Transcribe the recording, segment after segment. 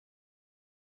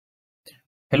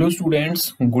Hello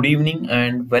students, good evening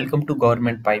and welcome to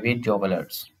Government Private Job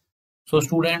Alerts. So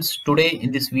students, today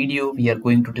in this video we are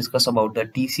going to discuss about the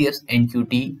TCS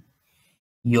NQT.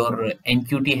 Your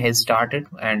NQT has started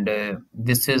and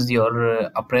this is your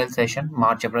April session,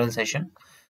 March-April session.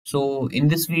 So in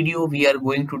this video we are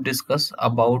going to discuss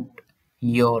about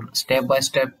your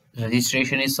step-by-step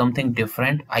registration is something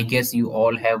different. I guess you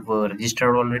all have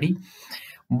registered already.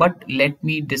 But let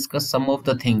me discuss some of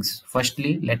the things.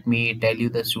 Firstly, let me tell you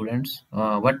the students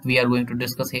what we are going to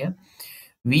discuss here.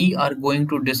 We are going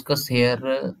to discuss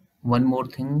here one more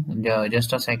thing,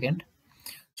 just a second.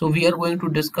 So we are going to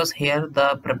discuss here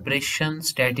the preparation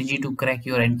strategy to crack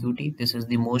your NQT. This is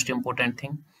the most important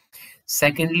thing.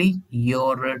 Secondly,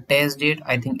 your test date.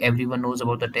 I think everyone knows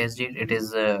about the test date. It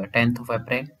is 10th of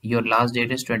April. Your last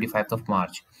date is 25th of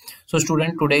March. So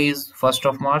student, today is 1st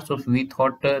of March. So we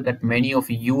thought that many of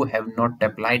you have not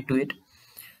applied to it.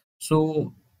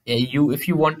 So if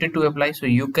you wanted to apply, so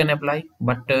you can apply.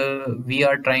 But we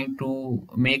are trying to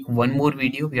make one more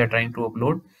video. We are trying to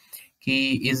upload.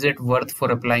 Is it worth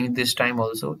for applying this time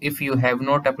also? If you have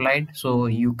not applied, so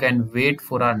you can wait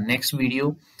for our next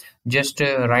video. Just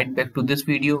right back to this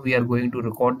video, we are going to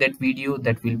record that video.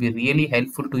 That will be really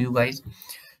helpful to you guys.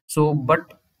 So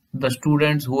but the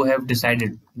students who have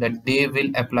decided that they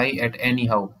will apply at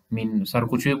anyhow, I mean sir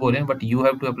kuch bhi bole, but you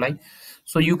have to apply.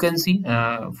 So you can see,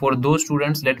 for those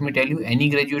students, let me tell you, any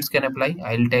graduates can apply.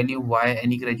 I'll tell you why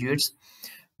any graduates,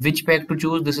 which pack to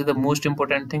choose. This is the most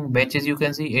important thing. Batches you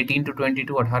can see 18 to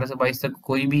 22, 18 से 22 तक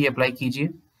कोई भी apply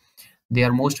कीजिए. They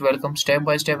are most welcome. Step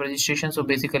by step registration. So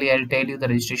basically I'll tell you the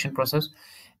registration process,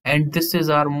 and this is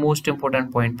our most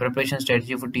important point: preparation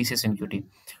strategy for TCS NQT.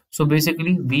 So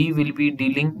basically we will be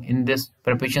dealing in this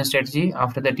preparation strategy.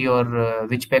 After that, your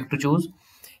which pack to choose,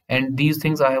 and these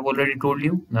things I have already told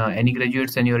you. Any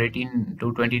graduates and you're 18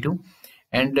 to 22,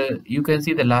 and you can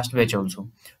see the last batch also.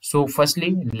 So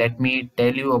firstly, let me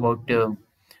tell you about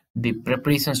the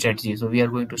preparation strategy. So we are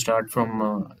going to start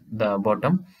from the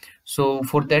bottom. So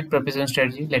for that preparation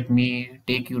strategy, let me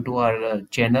take you to our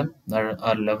channel,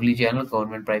 our lovely channel,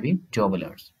 Government Private Job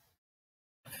Alerts.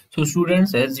 So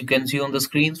students, as you can see on the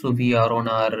screen, so we are on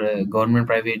our Government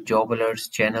Private Job Alerts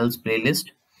channels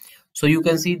playlist. So you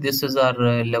can see this is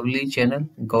our lovely channel,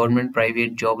 Government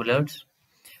Private Job Alerts.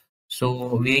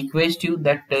 So we request you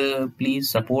that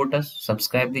please support us,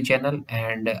 subscribe the channel,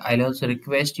 and I'll also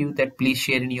request you that please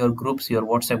share in your groups, your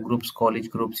WhatsApp groups,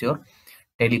 college groups, your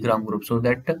Telegram group, so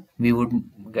that we would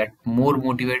get more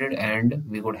motivated and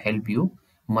we would help you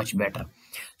much better.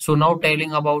 So now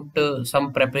telling about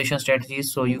some preparation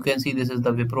strategies. So you can see this is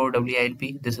the Wipro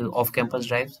WILP. This is off-campus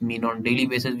drives. Mean on daily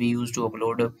basis we used to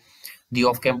upload the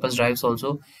off-campus drives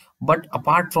also. But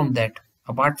apart from that,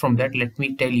 let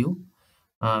me tell you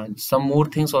some more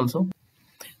things also.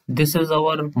 This is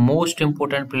our most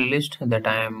important playlist that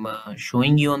I am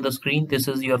showing you on the screen. This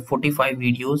is your 45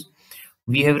 videos.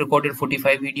 We have recorded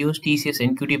 45 videos, TCS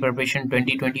NQT preparation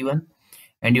 2021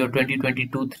 and your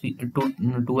 2022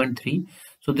 2 and 3.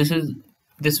 So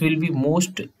this will be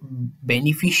most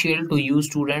beneficial to you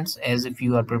students, as if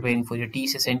you are preparing for your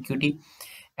TCS NQT.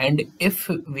 And if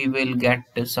we will get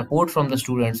support from the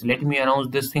students, let me announce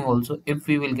this thing also. If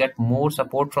we will get more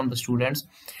support from the students,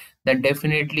 then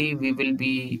definitely we will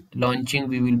be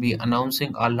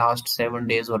announcing our last 7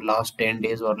 days or last 10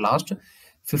 days or last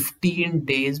 15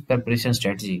 days preparation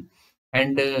strategy.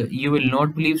 And you will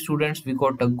not believe, students, we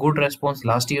got a good response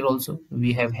last year also.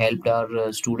 We have helped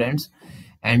our students,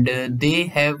 and they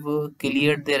have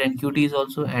cleared their NQTs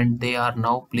also, and they are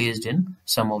now placed in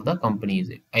some of the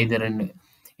companies, either in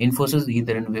Infosys,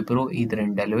 either in Wipro, either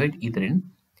in Deloitte, either in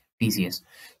TCS.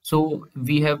 So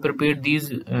we have prepared these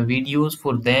videos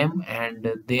for them,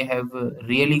 and they have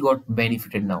really got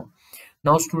benefited now.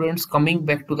 Now students, coming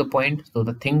back to the point, so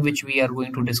the thing which we are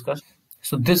going to discuss.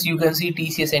 So this you can see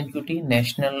TCS NQT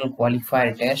National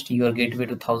Qualifier Test, your gateway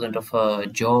to thousands of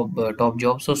top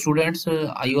jobs. So students,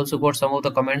 I also got some of the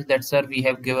comments that sir, we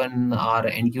have given our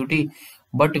NQT,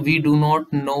 but we do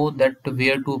not know that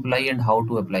where to apply and how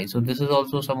to apply. So this is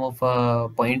also some of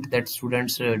point that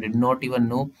students did not even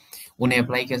know उन्हें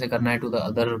apply कैसे करना है to the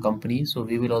other companies. So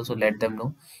we will also let them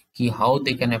know कि how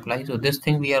they can apply. So this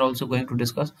thing we are also going to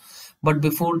discuss. But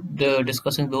before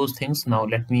discussing those things, now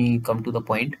let me come to the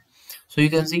point. So you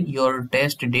can see your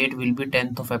test date will be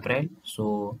 10th of April.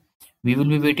 So we will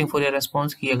be waiting for your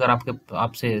response कि अगर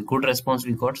आपसे good response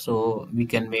we got, so we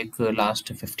can make last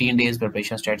 15 days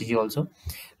preparation strategy also.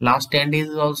 Last 10 days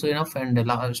is also enough, and the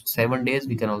last 7 days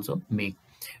we can also make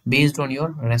based on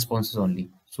your responses only.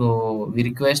 So we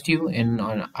request you in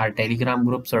on our Telegram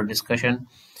groups or discussion,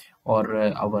 or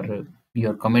our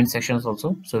your comment sections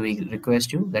also. So we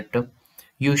request you that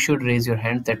you should raise your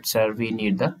hand that sir, we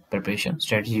need the preparation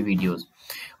strategy videos.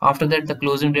 After that, the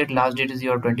closing date, last date is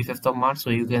your 25th of March. So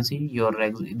you can see your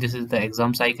this is the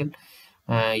exam cycle.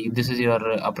 This is your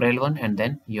April one, and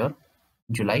then your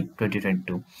July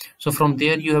 2022. So from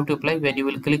there you have to apply. When you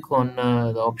will click on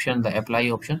the option, the apply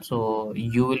option, so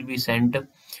you will be sent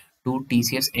to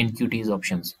TCS NQT's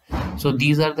options. So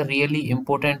these are the really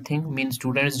important thing. Means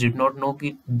students did not know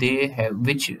कि they have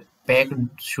which pack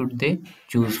should they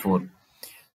choose for.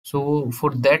 So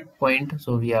for that point,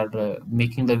 so we are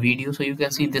making the video. So you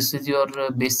can see this is your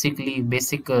basic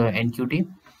NQT.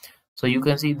 So you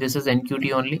can see this is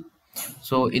NQT only.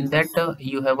 So in that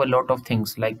you have a lot of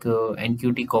things like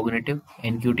NQT cognitive,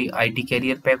 NQT IT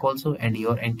career pack also, and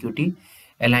your NQT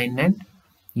alignment,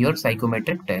 your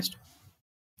psychometric test.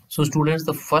 So students,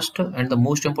 the first and the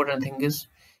most important thing is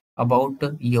about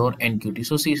your NQT.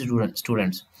 So see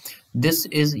students, this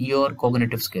is your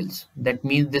cognitive skills. That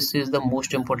means this is the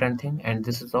most important thing, and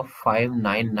this is of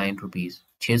 599 rupees.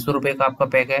 600 रुपए का आपका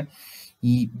pack है.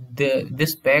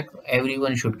 This pack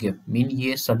everyone should give. Mean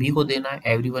ये सभी को देना है.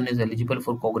 Everyone is eligible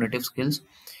for cognitive skills,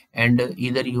 and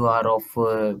either you are of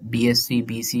BSc,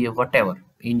 BCA, whatever,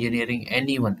 engineering,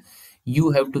 anyone,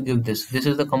 you have to give this. This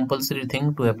is the compulsory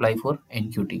thing to apply for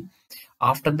NQT.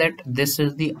 After that, this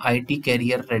is the IT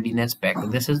career readiness pack.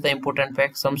 This is the important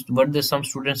pack. Some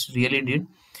students really did.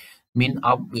 Mean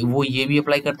आप वो ये भी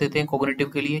apply करते थे cognitive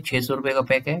के लिए. 600 रुपए का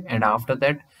पैक है. एंड आफ्टर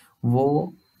दैट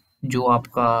वो जो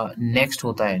आपका नेक्स्ट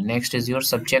होता है, next is your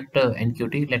subject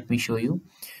NQT. Let me show you.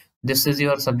 This is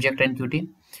your subject NQT.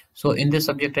 So in this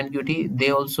subject NQT, they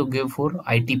also give for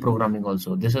IT programming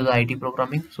also. This is IT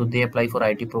programming. So they apply for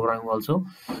IT programming also.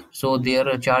 So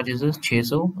their charge is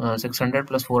 600, 600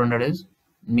 plus 400 is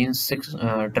means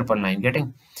 6,999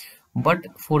 getting. But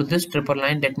for this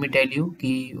 999, let me tell you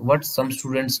कि what some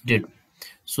students did.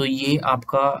 So ये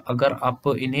आपका अगर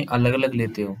आप इन्हें अलग अलग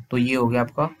लेते हो तो ये हो गया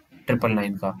आपका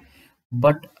 999 का.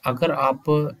 बट अगर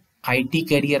आप IT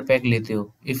career pack लेते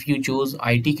हो, if you choose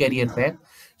IT career pack,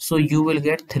 so you will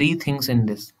get three things in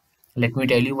this. Let me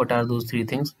tell you what are those three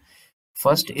things.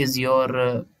 First is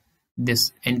your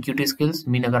this NQT skills.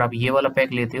 Mean अगर आप ये वाला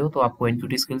pack लेते हो तो आपको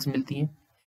NQT skills मिलती है.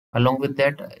 Along with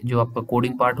that जो आपका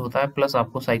कोडिंग पार्ट होता है प्लस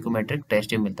आपको साइकोमेट्रिक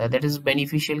टेस्ट मिलता है. दैट इज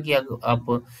बेनिफिशियल कि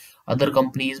आप अदर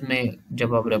कंपनीज में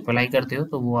जब आप अप्लाई करते हो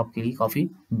तो वो आपके लिए काफ़ी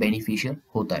बेनिफिशियल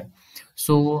होता है.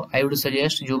 सो आई वुड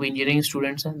सजेस्ट जो भी इंजीनियरिंग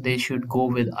स्टूडेंट्स हैं they should go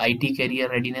with IT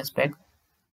career readiness pack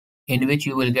in which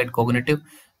you will get cognitive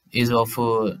is of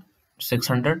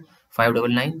 600,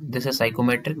 599. This is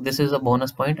psychometric, this is a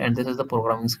bonus point, and this is the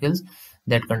programming skills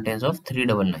that contains of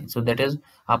 399. So that is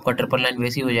आपका 999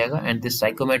 वैसे ही हो जाएगा. And this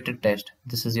psychometric test,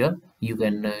 this is your, you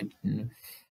can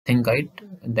think it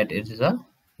that it is a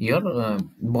your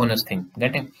bonus thing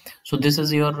getting. So this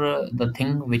is your the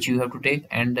thing which you have to take.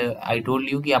 And I told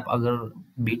you कि आप अगर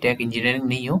BTech engineering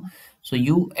नहीं हो, so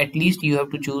you at least you have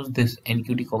to choose this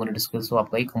NQT cognitive skills. So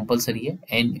आपका ये compulsory है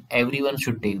and everyone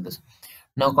should take this.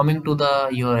 Now coming to the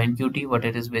your NQT, what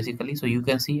it is basically. So you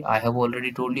can see I have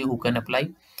already told you who can apply.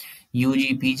 UG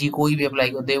PG कोई भी apply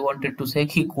करो. They wanted to say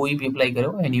कि कोई भी apply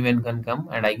करो, anyone can come,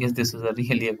 and I guess this is a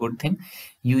really a good thing.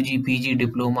 UG PG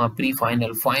diploma pre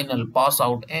final final pass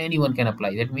out, anyone can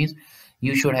apply. That means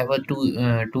you should have a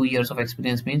 2 years of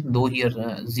experience. means 2 years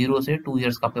 0 से 2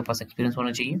 years का आपके पास experience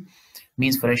होना चाहिए.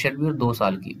 Means fresher भी और 2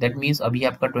 साल की. That means अभी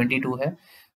आपका 22 है,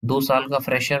 2 साल का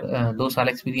फ्रेशर, 2 साल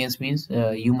experience means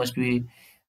you must be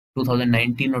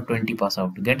 2019 और 20 पास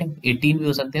आउट गेटिंग. 18 भी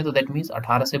हो सकते हैं. तो दैट मीन्स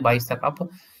 18 से 22 तक आप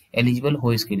एलिजिबल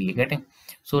हो इसके लिए getting.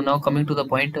 So now coming to the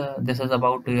point, this is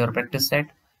about your practice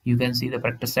set. You can see the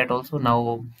practice set also.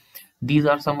 Now these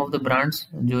are some of the brands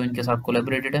जो इनके साथ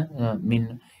कोलेबोरेटेड है. मीन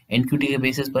NQT के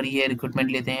basis पर ही ये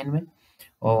recruitment लेते हैं इनमें.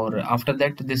 Or after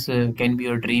that this can be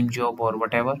your dream job or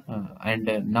whatever. And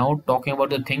now talking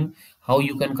about the thing how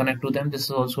you can connect to them, this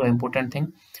is also an important thing.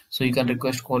 So you can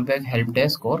request callback, help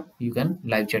desk, or you can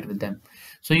live chat with them.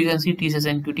 So you can see TCS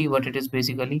NQT what it is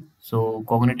basically. So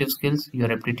cognitive skills,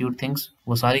 your aptitude things,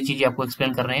 वो सारी चीजें आपको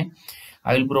explain कर रहे हैं.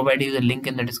 I will provide you the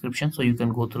link in the description so you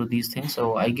can go through these things.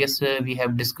 So I guess we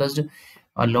have discussed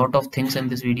a lot of things in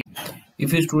this video.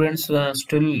 If you students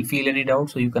still feel any doubt,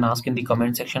 so you can ask in the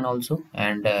comment section also.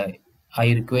 And I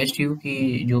request you कि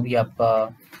जो भी आपका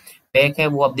pack है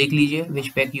वो आप देख लीजिए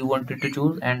which pack you wanted to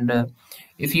choose. And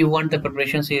if you want the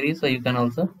preparation series, so you can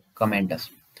also comment us.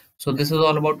 So this is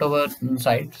all about our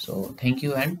site. So thank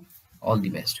you and all the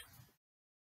best.